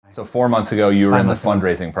So 4 months ago, you were in the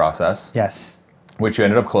fundraising process. Yes. Which you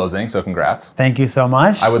ended up closing, so congrats. Thank you so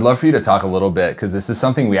much. I would love for you to talk a little bit, because this is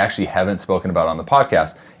something we actually haven't spoken about on the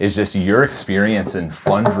podcast, is just your experience in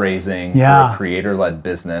fundraising for a creator-led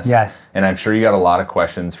business. Yes. And I'm sure you got a lot of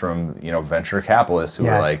questions from venture capitalists who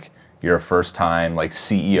are like, you're a first-time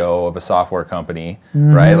CEO of a software company,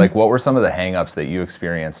 right? Like, what were some of the hang-ups that you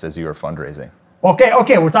experienced as you were fundraising?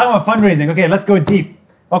 Okay, we're talking about fundraising. Okay, let's go deep.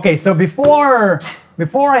 Okay, so before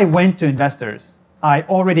I went to investors, I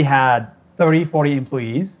already had 30, 40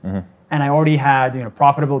 employees, and I already had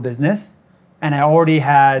profitable business, and I already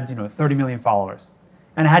had 30 million followers,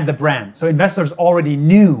 and I had the brand. So investors already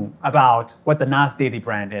knew about what the Nas Daily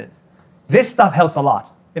brand is. This stuff helps a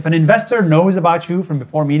lot. If an investor knows about you from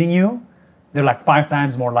before meeting you, they're like 5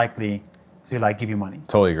 times more likely to give you money.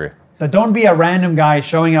 Totally agree. So don't be a random guy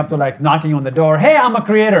showing up to knocking on the door. Hey, I'm a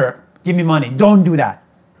creator. Give me money. Don't do that.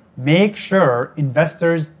 Make sure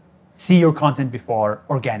investors see your content before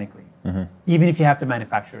organically, even if you have to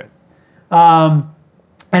manufacture it. And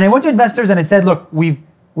I went to investors and I said, look, we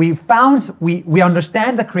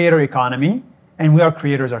understand the creator economy and we are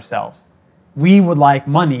creators ourselves. We would like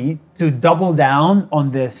money to double down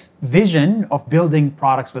on this vision of building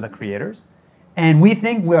products for the creators. And we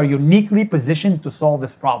think we are uniquely positioned to solve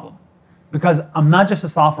this problem. Because I'm not just a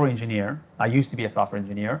software engineer. I used to be a software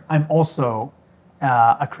engineer. I'm also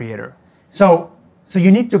a creator. So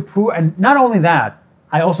you need to prove, and not only that,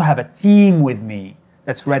 I also have a team with me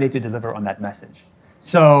that's ready to deliver on that message.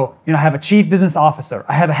 So, I have a chief business officer.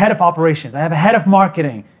 I have a head of operations. I have a head of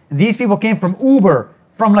marketing. These people came from Uber,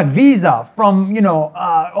 from Visa, from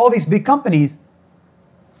all these big companies.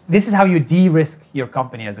 This is how you de-risk your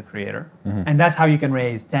company as a creator. And that's how you can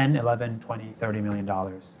raise 10, 11, 20, 30 million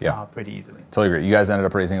dollars pretty easily. Totally agree. You guys ended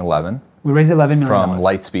up raising 11. We raised $11 million. From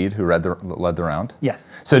Lightspeed, who led the round.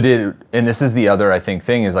 Yes. So and this is the other, I think,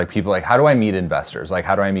 thing is people how do I meet investors?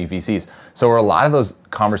 How do I meet VCs? So were a lot of those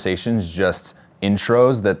conversations just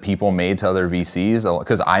intros that people made to other VCs?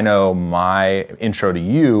 Because I know my intro to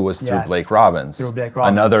you was through Blake Robbins,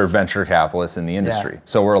 another venture capitalist in the industry. Yeah.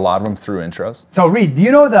 So were a lot of them through intros? So Reed, do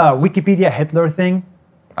you know the Wikipedia Hitler thing?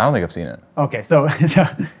 I don't think I've seen it. Okay, so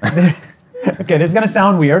okay, this is gonna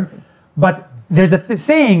sound weird, but there's a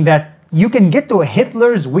saying that you can get to a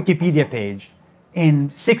Hitler's Wikipedia page in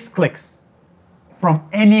 6 clicks from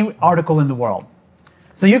any article in the world.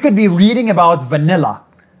 So you could be reading about vanilla.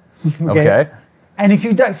 Okay. And if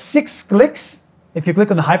you do 6 clicks, if you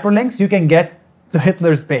click on the hyperlinks, you can get to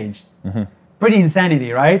Hitler's page. Pretty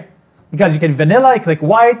insanity, right? Because you can vanilla, you click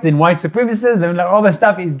white, then white supremacist, then all that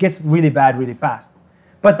stuff, it gets really bad really fast.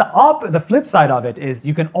 But the flip side of it is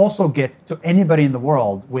you can also get to anybody in the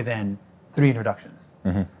world within 3 introductions.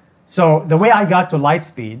 So the way I got to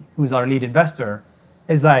Lightspeed, who's our lead investor,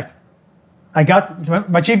 is I got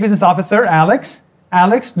my chief business officer, Alex.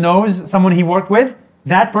 Alex knows someone he worked with.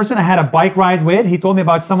 That person I had a bike ride with, he told me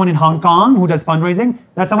about someone in Hong Kong who does fundraising.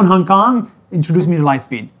 That someone in Hong Kong introduced me to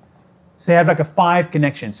Lightspeed. So you have a 5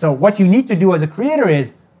 connections. So what you need to do as a creator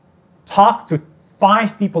is talk to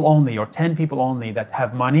 5 people only or 10 people only that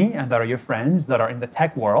have money and that are your friends, that are in the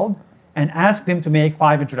tech world, and ask them to make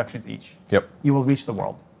 5 introductions each. Yep. You will reach the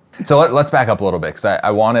world. So let's back up a little bit, because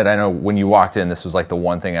I know when you walked in, this was the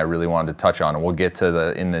one thing I really wanted to touch on, and we'll get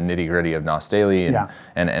to in the nitty gritty of Nas Daily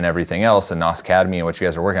and everything else, and Nas Academy and what you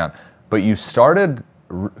guys are working on. But you started,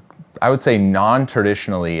 I would say,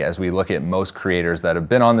 non-traditionally, as we look at most creators that have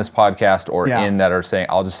been on this podcast or that are saying,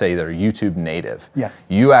 I'll just say they're YouTube native.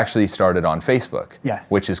 Yes. You actually started on Facebook.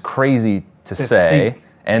 Yes. Which is crazy to say.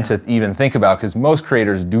 And to even think about, because most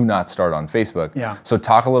creators do not start on Facebook. Yeah. So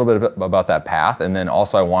talk a little bit about that path. And then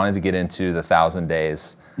also I wanted to get into the 1,000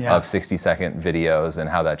 days of 60-second videos and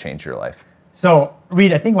how that changed your life. So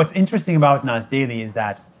Reed, I think what's interesting about Nas Daily is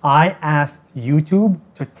that I asked YouTube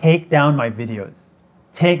to take down my videos,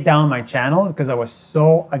 take down my channel, because I was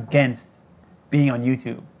so against being on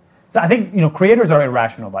YouTube. So I think, creators are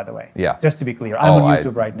irrational, by the way. Yeah. Just to be clear, I'm on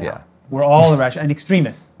YouTube right now. Yeah. We're all irrational and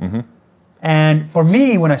extremists. And for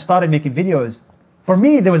me, when I started making videos, for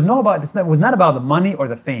me, it was not about the money or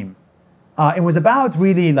the fame. It was about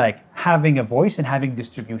really having a voice and having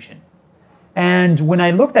distribution. And when I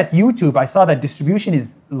looked at YouTube, I saw that distribution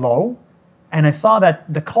is low. And I saw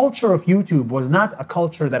that the culture of YouTube was not a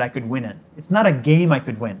culture that I could win in. It's not a game I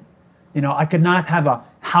could win. I could not have a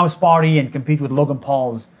house party and compete with Logan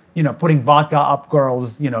Paul's, putting vodka up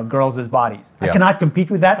girls' bodies. I cannot compete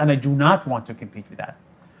with that, and I do not want to compete with that.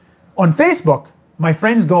 On Facebook, my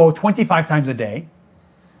friends go 25 times a day.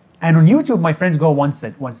 And on YouTube, my friends go once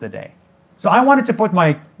a day. So I wanted to put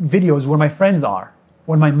my videos where my friends are,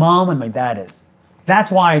 where my mom and my dad is. That's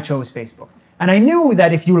why I chose Facebook. And I knew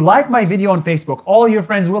that if you like my video on Facebook, all your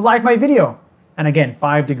friends will like my video. And again,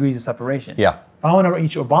 5 degrees of separation. Yeah. If I want to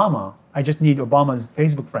reach Obama, I just need Obama's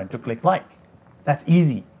Facebook friend to click like. That's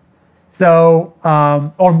easy. So,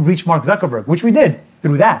 or reach Mark Zuckerberg, which we did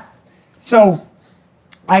through that. So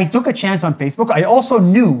I took a chance on Facebook. I also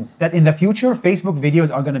knew that in the future, Facebook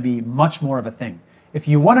videos are going to be much more of a thing. If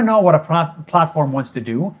you want to know what a platform wants to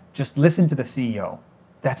do, just listen to the CEO.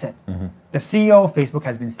 That's it. Mm-hmm. The CEO of Facebook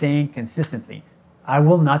has been saying consistently, I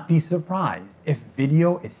will not be surprised if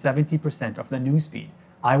video is 70% of the newsfeed.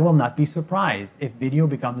 I will not be surprised if video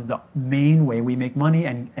becomes the main way we make money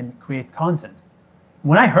and create content.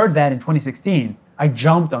 When I heard that in 2016, I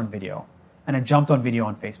jumped on video, and I jumped on video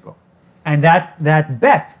on Facebook. And that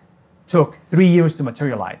bet took 3 years to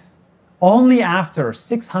materialize. Only after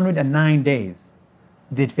 609 days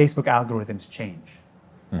did Facebook algorithms change.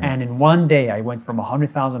 Mm-hmm. And in one day, I went from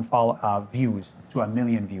 100,000 views to 1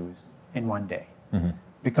 million views in one day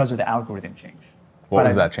because of the algorithm change. What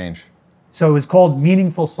was that change? So it was called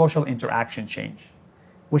meaningful social interaction change,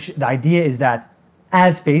 which the idea is that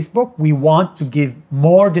as Facebook, we want to give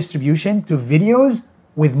more distribution to videos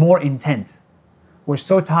with more intent. We're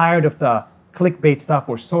so tired of the clickbait stuff.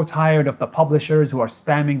 We're so tired of the publishers who are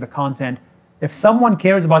spamming the content. If someone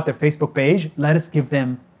cares about their Facebook page, let us give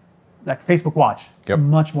them, like Facebook Watch,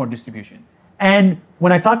 much more distribution. And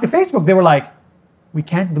when I talked to Facebook, they were like, we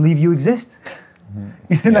can't believe you exist.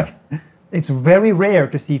 Like, it's very rare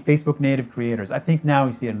to see Facebook native creators. I think now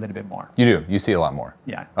you see it a little bit more. You do. You see a lot more.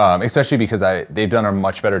 Yeah. Especially because they've done a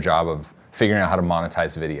much better job of figuring out how to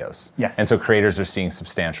monetize videos. Yes. And so creators are seeing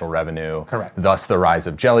substantial revenue. Correct. Thus the rise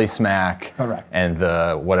of Jelly Smack. Correct. And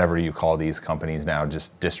the whatever you call these companies now,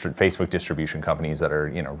 just Facebook distribution companies that are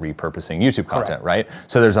repurposing YouTube content, right?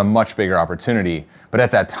 So there's a much bigger opportunity. But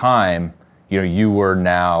at that time, you were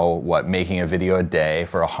now making a video a day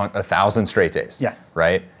for 1,000 straight days. Yes.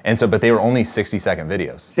 Right. And so, but they were only 60-second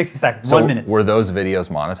videos. 60 seconds, so 1 minute. Were those videos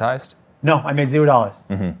monetized? No, I made $0.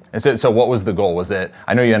 Mm-hmm. And so what was the goal? Was it?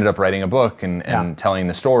 I know you ended up writing a book and telling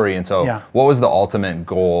the story. And so, what was the ultimate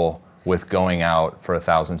goal with going out for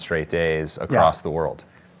 1,000 straight days across the world?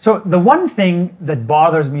 So the one thing that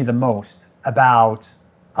bothers me the most about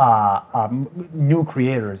new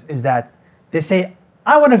creators is that they say,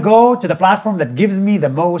 I want to go to the platform that gives me the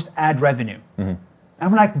most ad revenue. Mm-hmm.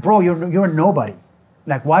 I'm like, bro, you're a nobody.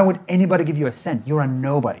 Like, why would anybody give you a cent? You're a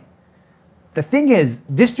nobody. The thing is,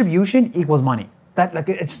 distribution equals money.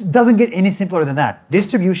 It doesn't get any simpler than that.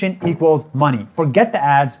 Distribution equals money. Forget the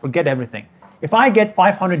ads, forget everything. If I get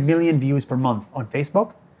 500 million views per month on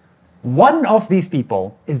Facebook, one of these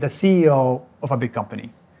people is the CEO of a big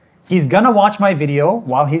company. He's gonna watch my video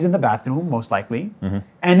while he's in the bathroom, most likely. Mm-hmm.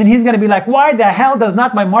 And then he's gonna be like, why the hell does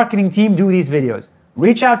not my marketing team do these videos?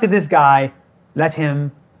 Reach out to this guy, let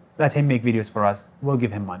him make videos for us, we'll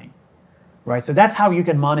give him money. Right? So that's how you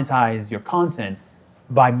can monetize your content,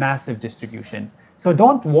 by massive distribution. So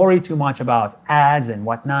don't worry too much about ads and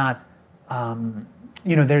whatnot.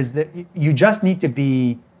 You just need to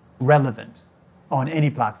be relevant on any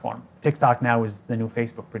platform. TikTok now is the new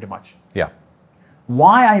Facebook pretty much. Yeah.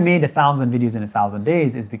 Why I made 1,000 videos in 1,000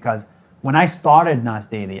 days is because when I started Nas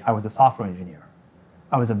Daily, I was a software engineer.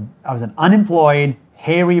 I was an unemployed,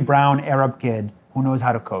 hairy, brown Arab kid who knows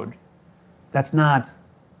how to code. That's not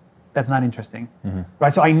interesting,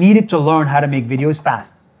 right? So I needed to learn how to make videos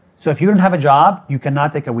fast. So if you don't have a job, you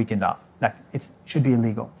cannot take a weekend off. It should be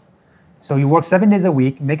illegal. So you work 7 days a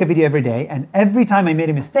week, make a video every day, and every time I made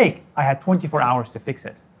a mistake, I had 24 hours to fix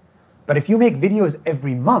it. But if you make videos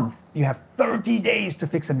every month, you have 30 days to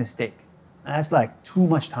fix a mistake. And that's too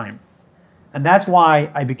much time. And that's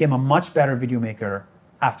why I became a much better video maker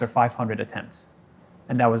after 500 attempts.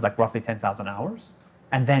 And that was roughly 10,000 hours.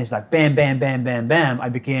 And then it's bam, bam, bam, bam, bam. I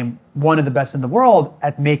became one of the best in the world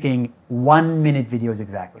at making 1 minute videos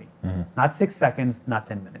exactly. Mm-hmm. Not 6 seconds, not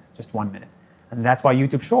 10 minutes, just 1 minute. And that's why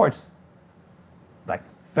YouTube Shorts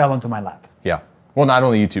fell into my lap. Yeah. Well, not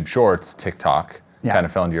only YouTube Shorts, TikTok kind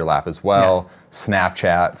of fell into your lap as well. Yes.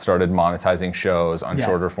 Snapchat started monetizing shows on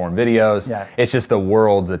shorter form videos. Yes. It's just the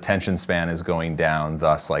world's attention span is going down.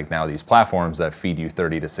 Thus, now these platforms that feed you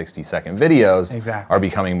 30 to 60 second videos are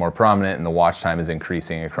becoming more prominent, and the watch time is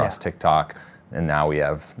increasing across TikTok. And now we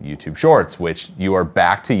have YouTube Shorts, which you are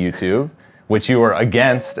back to YouTube, which you were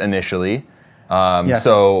against initially.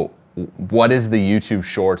 So what is the YouTube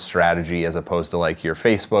Shorts strategy as opposed to your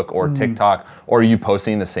Facebook or TikTok, or are you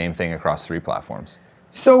posting the same thing across 3 platforms?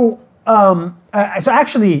 So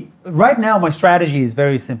actually, right now my strategy is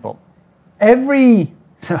very simple. We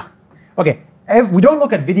don't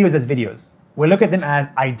look at videos as videos. We look at them as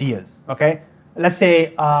ideas. Okay, let's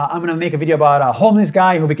say I'm gonna make a video about a homeless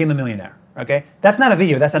guy who became a millionaire. okay? That's not a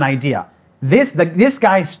video, that's an idea. This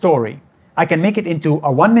guy's story, I can make it into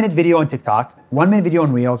a 1-minute video on TikTok, 1-minute video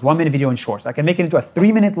on Reels, 1-minute video on Shorts. I can make it into a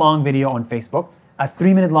 3-minute long video on Facebook, a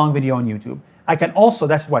 3-minute long video on YouTube. I can also,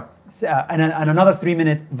 and another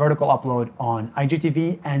 3-minute vertical upload on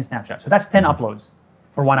IGTV and Snapchat. So that's 10 uploads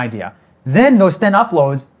for one idea. Then those 10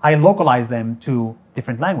 uploads, I localize them to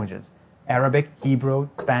different languages. Arabic, Hebrew,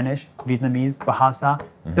 Spanish, Vietnamese, Bahasa,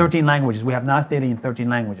 13 languages. We have Nas Daily in 13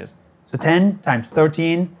 languages. So 10 times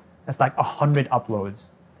 13, that's like 100 uploads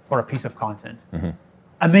for a piece of content.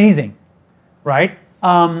 Amazing, right?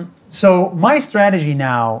 So my strategy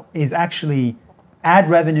now is actually ad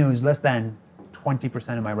revenue is less than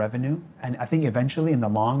 20% of my revenue. And I think eventually in the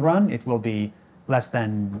long run, it will be less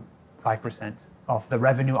than 5% of the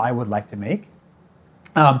revenue I would like to make.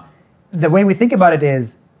 The way we think about it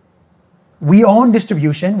is we own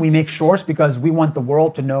distribution. We make shorts because we want the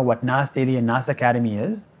world to know what Nas Daily and Nas Academy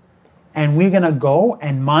is. And we're going to go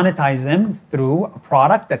and monetize them through a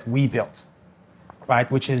product that we built, right?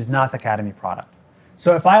 Which is Nas Academy product.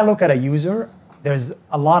 So if I look at a user, there's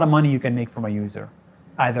a lot of money you can make from a user.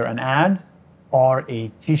 Either an ad or a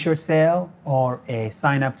t-shirt sale or a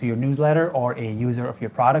sign up to your newsletter or a user of your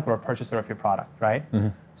product or a purchaser of your product, right?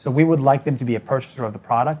 So we would like them to be a purchaser of the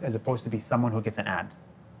product as opposed to be someone who gets an ad,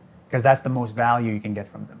 because that's the most value you can get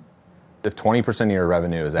from them. If 20% of your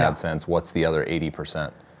revenue is AdSense, what's the other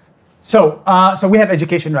 80%? So we have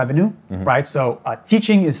education revenue, right? So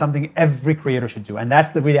teaching is something every creator should do. And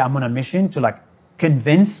that's I'm on a mission to like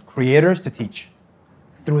convince creators to teach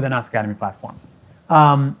through the Nas Academy platform.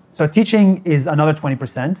 So teaching is another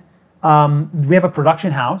 20%. We have a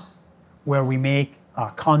production house where we make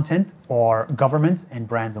content for governments and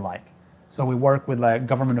brands alike. So we work with the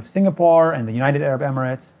government of Singapore and the United Arab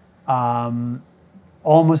Emirates,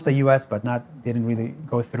 almost the US, but didn't really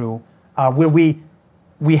go through, where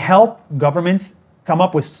we help governments come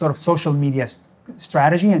up with sort of social media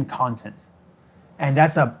strategy and content. And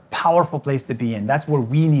that's a powerful place to be in. That's where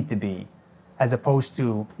we need to be, as opposed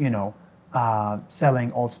to,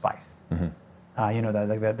 selling Old Spice. The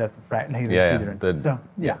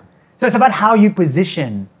So it's about how you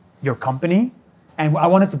position your company. And I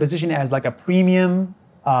wanted to position it as like a premium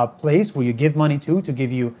place where you give money to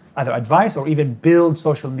give you either advice or even build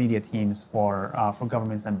social media teams for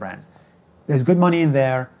governments and brands. There's good money in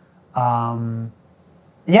there. So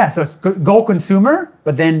it's go consumer,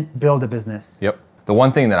 but then build a business. Yep. The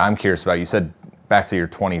one thing that I'm curious about, you said back to your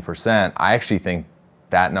 20%, I actually think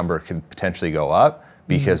that number could potentially go up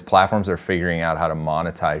because platforms are figuring out how to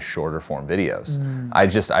monetize shorter form videos.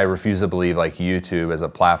 I refuse to believe like YouTube as a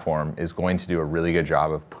platform is going to do a really good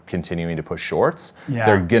job of continuing to push shorts. Yeah.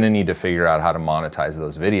 They're gonna need to figure out how to monetize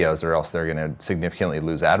those videos, or else they're gonna significantly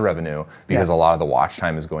lose ad revenue because a lot of the watch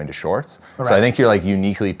time is going to shorts. Correct. So I think you're like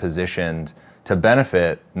uniquely positioned to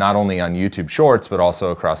benefit not only on YouTube Shorts, but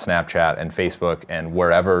also across Snapchat and Facebook and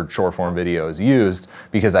wherever short form video is used,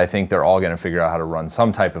 because I think they're all going to figure out how to run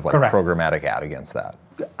some type of like programmatic ad against that.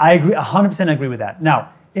 I agree, 100% agree with that.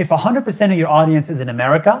 Now, if 100% of your audience is in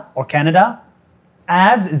America or Canada,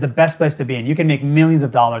 ads is the best place to be in. You can make millions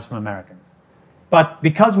of dollars from Americans. But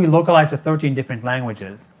because we localize to 13 different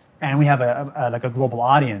languages and we have a global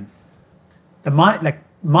audience,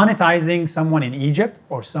 monetizing someone in Egypt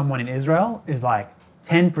or someone in Israel is like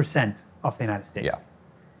 10% of the United States. Yeah.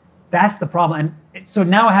 That's the problem. And so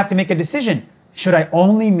now I have to make a decision. Should I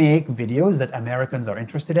only make videos that Americans are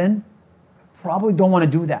interested in? Probably don't want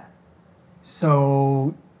to do that.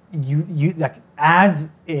 So you like ad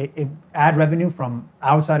revenue from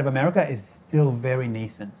outside of America is still very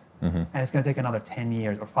nascent. And it's going to take another 10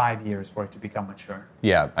 years or 5 years for it to become mature.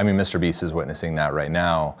 Yeah, I mean, Mr. Beast is witnessing that right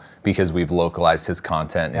now because we've localized his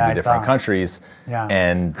content into different countries. Yeah.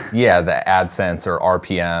 And the AdSense or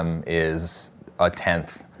RPM is a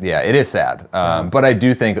 10th. Yeah, it is sad. But I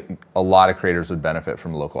do think a lot of creators would benefit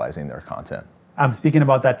from localizing their content. I'm speaking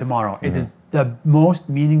about that tomorrow. It is the most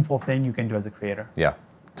meaningful thing you can do as a creator. Yeah.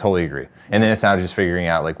 Totally agree. And then it's now just figuring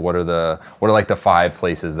out like what are like the 5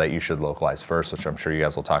 places that you should localize first, which I'm sure you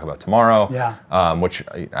guys will talk about tomorrow. Yeah. Which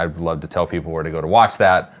I'd love to tell people where to go to watch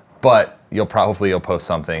that. But you'll post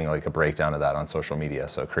something like a breakdown of that on social media,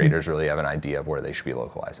 so creators really have an idea of where they should be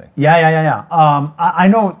localizing. Yeah. I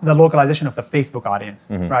know the localization of the Facebook audience,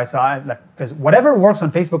 right? So because whatever works on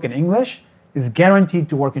Facebook in English is guaranteed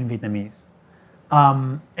to work in Vietnamese.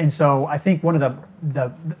 And so I think one of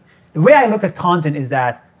the way I look at content is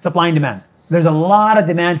that supply and demand. There's a lot of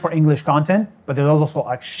demand for English content, but there's also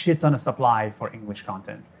a shit ton of supply for English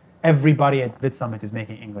content. Everybody at VidSummit is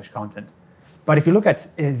making English content. But if you look at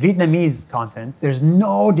Vietnamese content, there's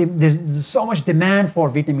so much demand for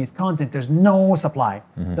Vietnamese content. There's no supply.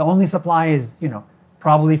 The only supply is,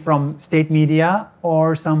 probably from state media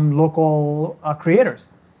or some local creators.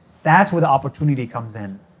 That's where the opportunity comes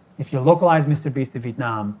in. If you localize Mr. Beast to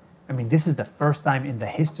Vietnam, this is the first time in the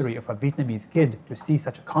history of a Vietnamese kid to see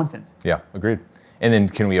such a content. Yeah, agreed. And then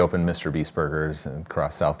can we open Mr. Beast burgers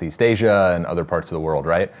across Southeast Asia and other parts of the world,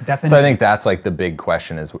 right? Definitely. So I think that's like the big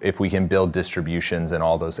question is if we can build distributions in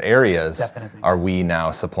all those areas, Definitely. Are we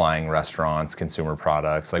now supplying restaurants, consumer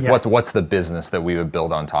products? Like Yes. what's the business that we would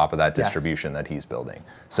build on top of that distribution that he's building?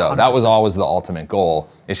 So 100%. that was always the ultimate goal.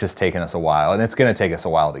 It's just taken us a while, and it's going to take us a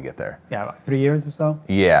while to get there. Yeah, about 3 years or so.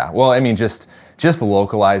 Yeah, well, just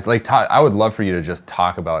localize. I would love for you to just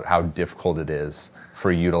talk about how difficult it is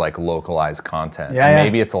for you to localize content. Yeah, and yeah.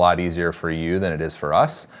 maybe it's a lot easier for you than it is for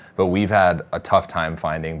us, but we've had a tough time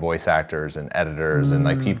finding voice actors and editors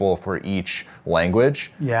and people for each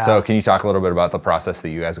language. Yeah. So can you talk a little bit about the process that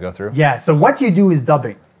you guys go through? Yeah, so what you do is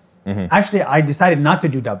dubbing. Actually, I decided not to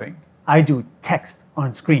do dubbing. I do text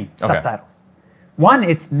on screen, subtitles. One,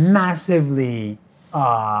 it's massively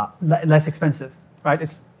less expensive, right?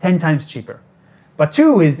 It's 10 times cheaper. But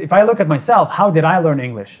two is, if I look at myself, how did I learn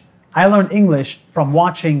English? I learned English from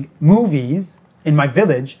watching movies in my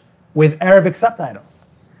village with Arabic subtitles.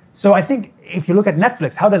 So I think if you look at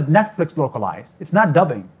Netflix, how does Netflix localize? It's not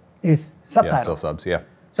dubbing, it's subtitles. Yeah, still subs, yeah.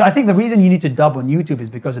 So I think the reason you need to dub on YouTube is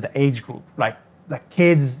because of the age group. Like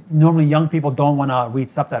kids, normally young people don't want to read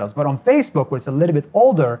subtitles. But on Facebook, where it's a little bit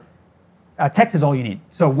older, text is all you need.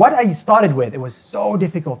 So what I started with, it was so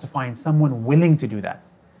difficult to find someone willing to do that.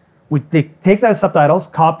 We take the subtitles,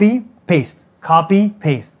 copy, paste, copy,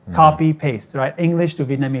 paste, copy, paste, right? English to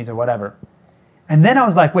Vietnamese or whatever. And then I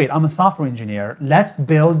was like, wait, I'm a software engineer. Let's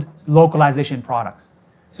build localization products.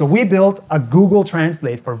 So we built a Google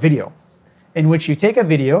Translate for video, in which you take a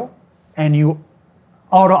video and you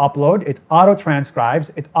auto-upload, it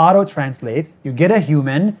auto-transcribes, it auto-translates, you get a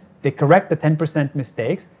human, they correct the 10%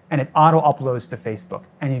 mistakes, and it auto-uploads to Facebook,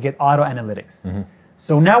 and you get auto-analytics.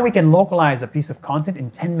 So now we can localize a piece of content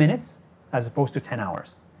in 10 minutes as opposed to 10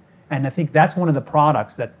 hours. And I think that's one of the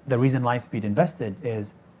products that the reason Lightspeed invested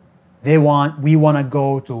is we want to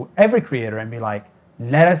go to every creator and be like,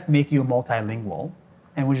 let us make you multilingual,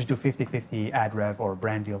 and we'll just do 50-50 ad rev or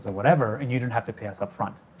brand deals or whatever, and you don't have to pay us up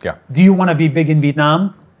front. Yeah. Do you want to be big in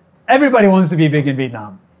Vietnam? Everybody wants to be big in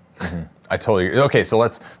Vietnam. I totally agree. Okay, so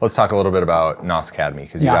let's talk a little bit about Nos Academy,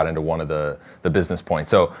 because you got into one of the business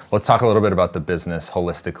points. So let's talk a little bit about the business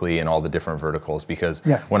holistically and all the different verticals, because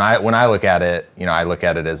when I look at it, I look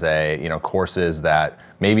at it as courses that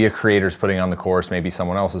maybe a creator's putting on the course, maybe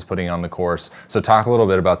someone else is putting on the course. So talk a little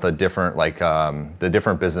bit about the different the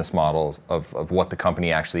different business models of what the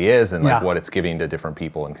company actually is and what it's giving to different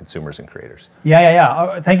people and consumers and creators.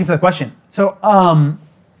 Yeah. Thank you for the question. So I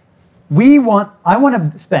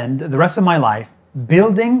want to spend the rest of my life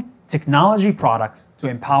building technology products to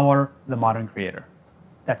empower the modern creator.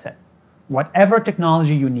 That's it. Whatever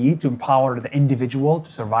technology you need to empower the individual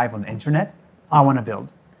to survive on the internet, I want to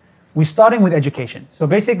build. We're starting with education. So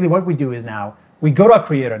basically what we do is now we go to a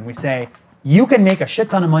creator and we say, you can make a shit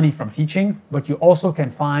ton of money from teaching, but you also can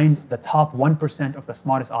find the top 1% of the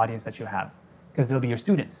smartest audience that you have, because they'll be your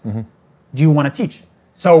students. Do you want to teach?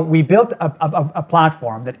 So we built a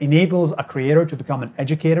platform that enables a creator to become an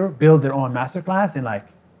educator, build their own masterclass in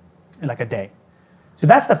like a day. So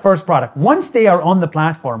that's the first product. Once they are on the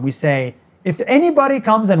platform, we say, if anybody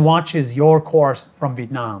comes and watches your course from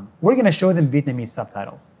Vietnam, we're going to show them Vietnamese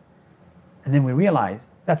subtitles. And then we realized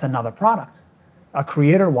that's another product. A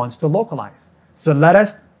creator wants to localize. So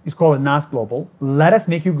it's called Nos Global. Let us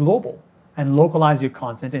make you global and localize your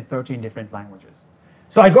content in 13 different languages.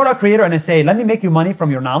 So I go to a creator and I say, let me make you money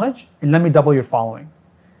from your knowledge and let me double your following.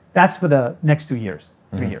 That's for the next 2 years,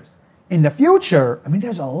 3 years. In the future,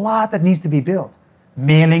 there's a lot that needs to be built.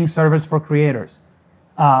 Mailing service for creators,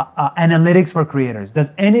 analytics for creators.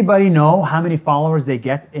 Does anybody know how many followers they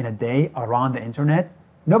get in a day around the internet?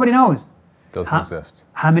 Nobody knows. Doesn't exist.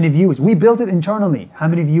 How many views? We built it internally. How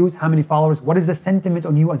many views? How many followers? What is the sentiment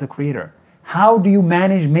on you as a creator? How do you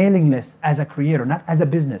manage mailing lists as a creator, not as a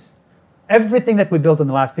business? Everything that we built in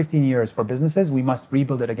the last 15 years for businesses, we must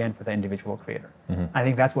rebuild it again for the individual creator. I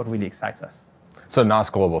think that's what really excites us. So Nos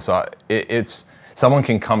Global, so it's someone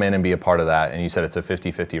can come in and be a part of that, and you said it's a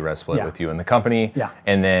 50-50 rev split with you and the company.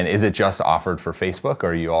 And then is it just offered for Facebook, or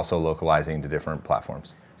are you also localizing to different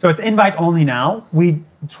platforms? So it's invite only now. We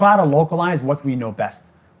try to localize what we know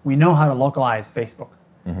best. We know how to localize Facebook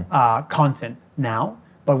content now,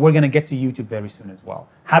 but we're going to get to YouTube very soon as well.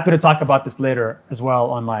 Happy to talk about this later as well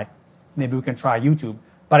on maybe we can try YouTube.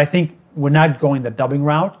 But I think we're not going the dubbing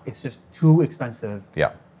route. It's just too expensive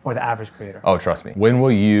Yeah. for the average creator. Oh, trust me. When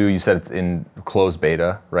will you said it's in closed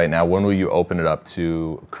beta right now, when will you open it up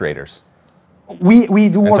to creators? We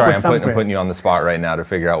do work with some I'm putting you on the spot right now to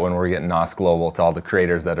figure out when we're getting NOS Global to all the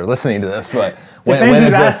creators that are listening to this. But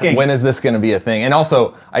when is this going to be a thing? And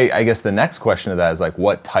also, I guess the next question to that is like,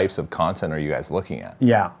 what types of content are you guys looking at?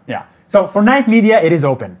 Yeah. So for Knight Media, it is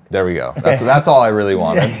open. There we go. Okay. That's all I really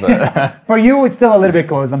wanted. But for you, it's still a little bit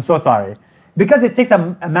closed. I'm so sorry. Because it takes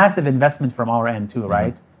a massive investment from our end too,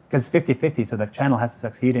 right? Because 50-50, so the channel has to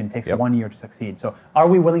succeed and it takes 1 year to succeed. So are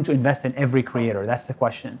we willing to invest in every creator? That's the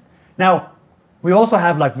question. Now, we also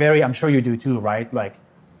have like I'm sure you do too, right? Like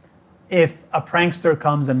if a prankster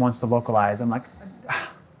comes and wants to localize, I'm like,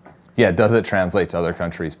 yeah, does it translate to other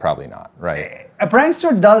countries? Probably not, right? A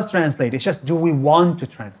prankster does translate. It's just, do we want to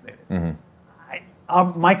translate it?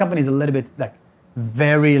 My company is a little bit like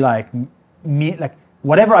very like me, like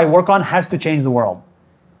whatever I work on has to change the world.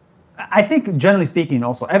 I think generally speaking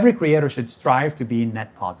also, every creator should strive to be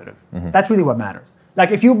net positive. That's really what matters. Like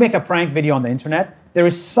if you make a prank video on the internet, there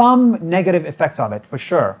is some negative effects of it, for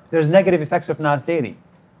sure. There's negative effects of NOS Daily.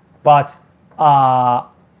 But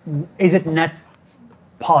is it net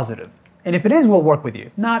positive? And if it is, we'll work with you.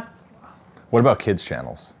 If not... What about kids'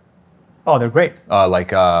 channels? Oh, they're great.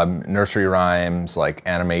 Like nursery rhymes, like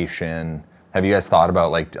animation. Have you guys thought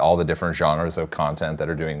about like all the different genres of content that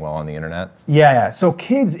are doing well on the internet? Yeah. So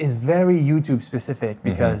kids is very YouTube specific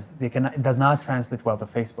because it does not translate well to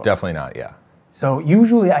Facebook. Definitely not, yeah. So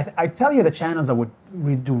usually, I tell you the channels that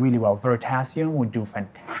would do really well. Veritasium would do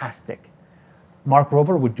fantastic. Mark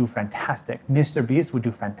Rober would do fantastic. Mr. Beast would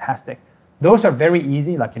do fantastic. Those are very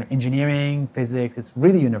easy, like engineering, physics. It's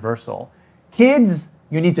really universal. Kids,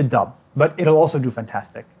 you need to dub, but it'll also do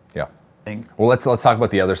fantastic. Yeah. Well, let's talk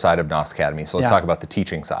about the other side of NOS Academy. So let's talk about the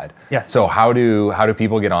teaching side. Yes. So how do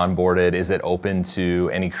people get onboarded? Is it open to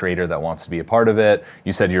any creator that wants to be a part of it?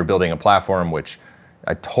 You said you're building a platform, which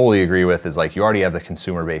I totally agree with, is like you already have the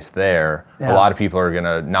consumer base there. Yeah. A lot of people are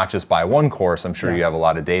gonna not just buy one course. I'm sure you have a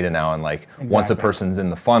lot of data now, and like once a person's in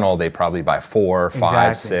the funnel, they probably buy 4,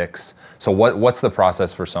 5, 6. So what's the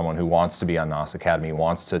process for someone who wants to be on NOS Academy,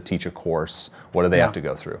 wants to teach a course? What do they have to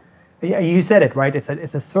go through? Yeah, you said it right. It's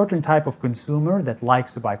a certain type of consumer that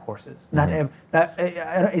likes to buy courses. I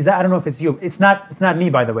don't know if it's you. It's not me,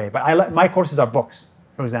 by the way. But my courses are books.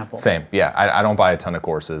 For example. Same, yeah. I don't buy a ton of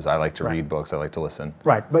courses. I like to read books. I like to listen.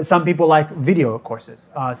 Right, but some people like video courses.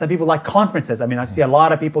 Some people like conferences. I mean, I see a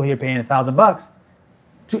lot of people here paying $1,000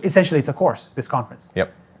 to essentially it's a course, this conference.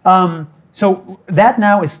 Yep. So that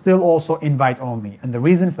now is still also invite only. And the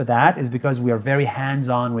reason for that is because we are very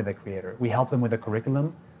hands-on with the creator. We help them with the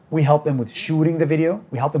curriculum. We help them with shooting the video.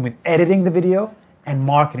 We help them with editing the video and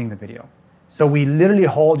marketing the video. So we literally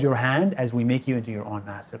hold your hand as we make you into your own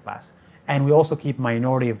masterclass. And we also keep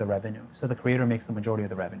minority of the revenue. So the creator makes the majority of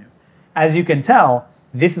the revenue. As you can tell,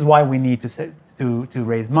 this is why we need to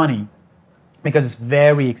raise money, because it's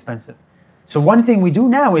very expensive. So one thing we do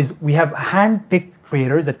now is we have hand-picked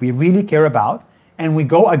creators that we really care about, and we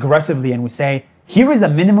go aggressively and we say, here is a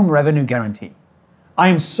minimum revenue guarantee. I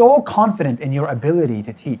am so confident in your ability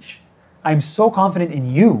to teach. I'm so confident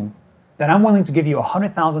in you that I'm willing to give you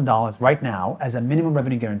 $100,000 right now as a minimum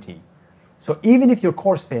revenue guarantee. So even if your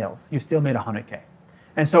course fails, you still made $100K.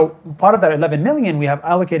 And so part of that 11 million, we have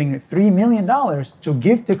allocating $3 million to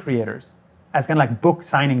give to creators as kind of like book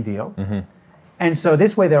signing deals. And so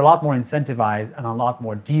this way they're a lot more incentivized and a lot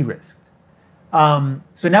more de-risked.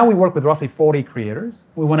 So now we work with roughly 40 creators.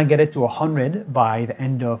 We want to get it to 100 by the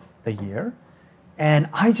end of the year. And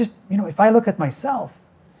I just, if I look at myself,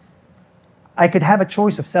 I could have a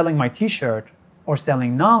choice of selling my t-shirt or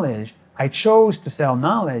selling knowledge. I chose to sell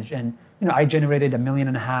knowledge, and I generated $1.5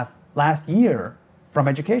 million last year from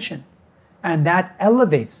education. And that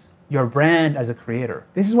elevates your brand as a creator.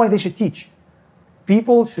 This is why they should teach.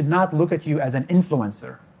 People should not look at you as an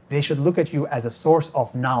influencer. They should look at you as a source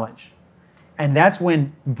of knowledge. And that's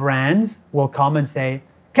when brands will come and say,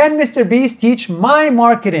 can Mr. Beast teach my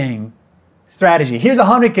marketing strategy? Here's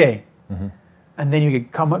 $100K. And then you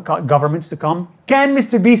get governments to come. Can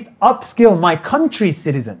Mr. Beast upskill my country's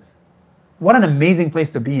citizens? What an amazing place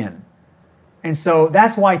to be in. And so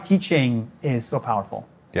that's why teaching is so powerful.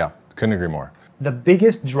 Yeah, couldn't agree more. The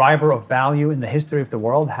biggest driver of value in the history of the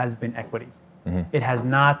world has been equity. It has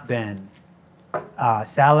not been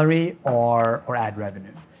salary or ad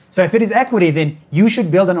revenue. So if it is equity, then you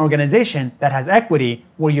should build an organization that has equity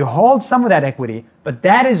where you hold some of that equity, but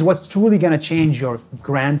that is what's truly going to change your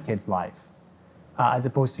grandkids' life as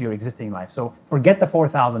opposed to your existing life. So forget the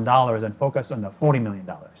 $4,000 and focus on the $40 million.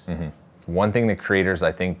 one thing that creators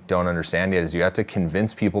I think don't understand yet is you have to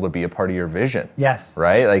convince people to be a part of your vision. Yes.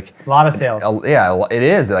 Right? Like a lot of sales. Yeah, it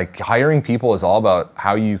is. Like hiring people is all about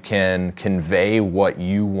how you can convey what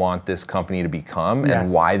you want this company to become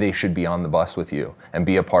and why they should be on the bus with you and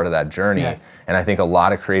be a part of that journey. Yes. And I think a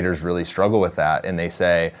lot of creators really struggle with that, and they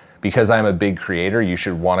say, because I'm a big creator, you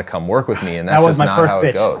should want to come work with me, and that's just not how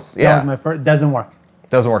it goes. That was my first. Doesn't work.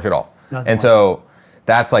 Doesn't work at all. So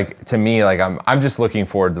that's like, to me, like I'm just looking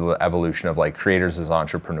forward to the evolution of like creators as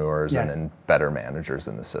entrepreneurs and then better managers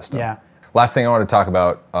in the system. Yeah. Last thing I want to talk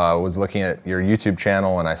about was looking at your YouTube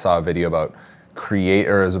channel, and I saw a video about it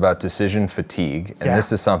was about decision fatigue, and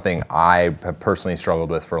this is something I have personally struggled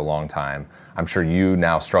with for a long time. I'm sure you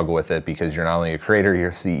now struggle with it because you're not only a creator, you're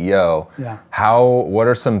a CEO. Yeah. What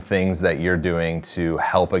are some things that you're doing to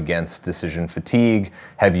help against decision fatigue?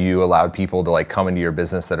 Have you allowed people to like come into your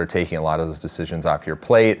business that are taking a lot of those decisions off your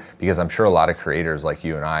plate? Because I'm sure a lot of creators like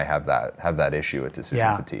you and I have that issue with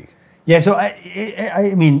decision fatigue. Yeah, so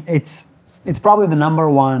I mean, it's probably the number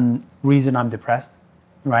one reason I'm depressed,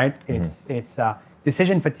 right? It's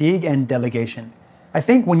decision fatigue and delegation. I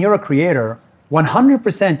think when you're a creator,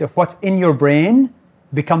 100% of what's in your brain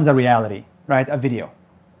becomes a reality, right? A video.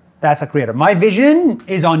 That's a creator. My vision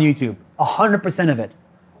is on YouTube, 100% of it.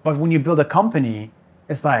 But when you build a company,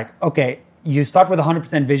 it's like, okay, you start with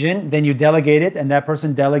 100% vision, then you delegate it, and that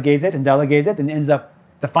person delegates it, and ends up,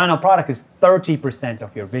 the final product is 30%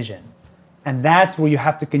 of your vision. And that's where you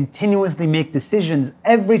have to continuously make decisions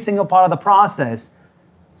every single part of the process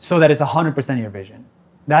so that it's 100% of your vision.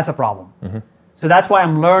 That's a problem. Mm-hmm. So that's why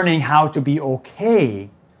I'm learning how to be okay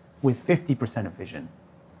with 50% of vision.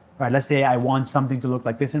 Right? Let's say I want something to look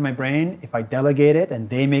like this in my brain. If I delegate it and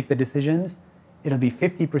they make the decisions, it'll be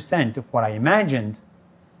 50% of what I imagined,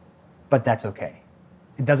 but that's okay.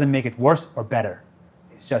 It doesn't make it worse or better.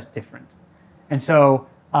 It's just different. And so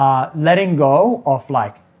letting go of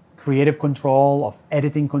like creative control, of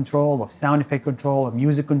editing control, of sound effect control, of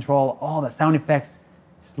music control, all the sound effects,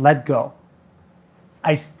 just let go.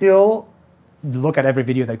 I still look at every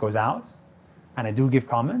video that goes out, and I do give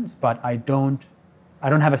comments, but I don't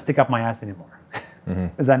have a stick up my ass anymore.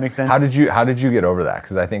 Mm-hmm. Does that make sense? How did you get over that?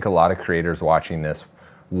 Because I think a lot of creators watching this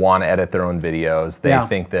want to edit their own videos. They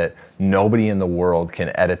think that nobody in the world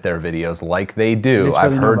can edit their videos like they do. Literally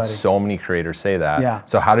I've heard so many creators say that. Yeah.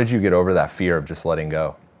 So how did you get over that fear of just letting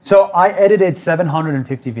go? So I edited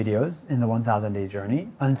 750 videos in the 1,000-day journey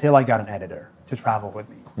until I got an editor to travel with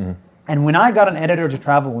me. Mm-hmm. And when I got an editor to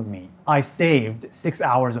travel with me, I saved 6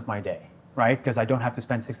 hours of my day, right? Because I don't have to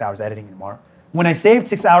spend 6 hours editing anymore. When I saved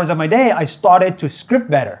 6 hours of my day, I started to script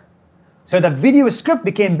better. So the video script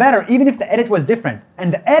became better, even if the edit was different.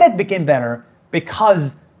 And the edit became better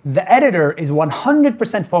because the editor is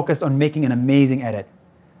 100% focused on making an amazing edit.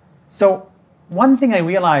 So one thing I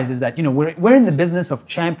realized is that, we're in the business of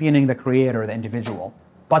championing the creator, the individual.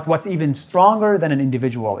 But what's even stronger than an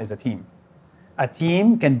individual is a team. A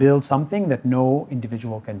team can build something that no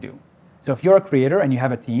individual can do. So if you're a creator and you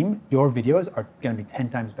have a team, your videos are going to be 10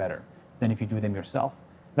 times better than if you do them yourself.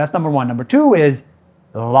 That's number one. Number two is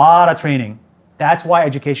a lot of training. That's why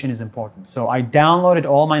education is important. So I downloaded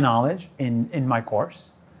all my knowledge in my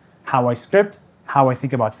course, how I script, how I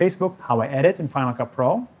think about Facebook, how I edit in Final Cut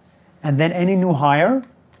Pro. And then any new hire,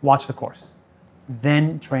 watch the course.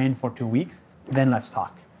 Then train for 2 weeks. Then let's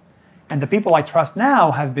talk. And the people I trust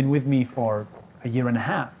now have been with me for a year and a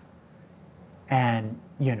half. And,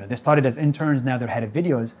 they started as interns, now they're head of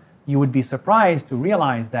videos. You would be surprised to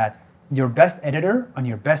realize that your best editor on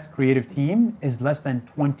your best creative team is less than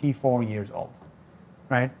 24 years old,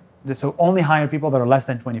 right? So only hire people that are less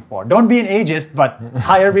than 24. Don't be an ageist, but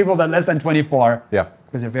hire people that are less than 24. Yeah.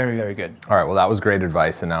 Because they're very, very good. All right, well, that was great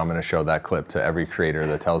advice, and now I'm going to show that clip to every creator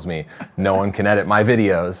that tells me no one can edit my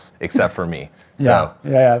videos except for me. So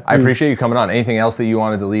I appreciate you coming on. Anything else that you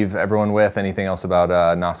wanted to leave everyone with? Anything else about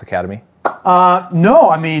NOS Academy? No,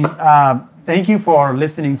 I mean, thank you for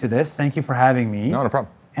listening to this. Thank you for having me. No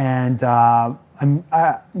problem. And I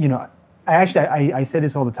say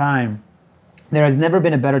this all the time. There has never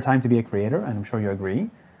been a better time to be a creator, and I'm sure you agree.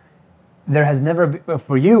 There has never been,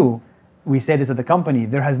 for you, we say this at the company,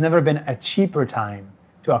 there has never been a cheaper time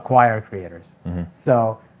to acquire creators. Mm-hmm.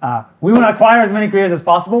 So we want to acquire as many creators as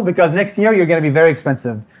possible because next year you're going to be very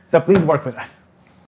expensive. So please work with us.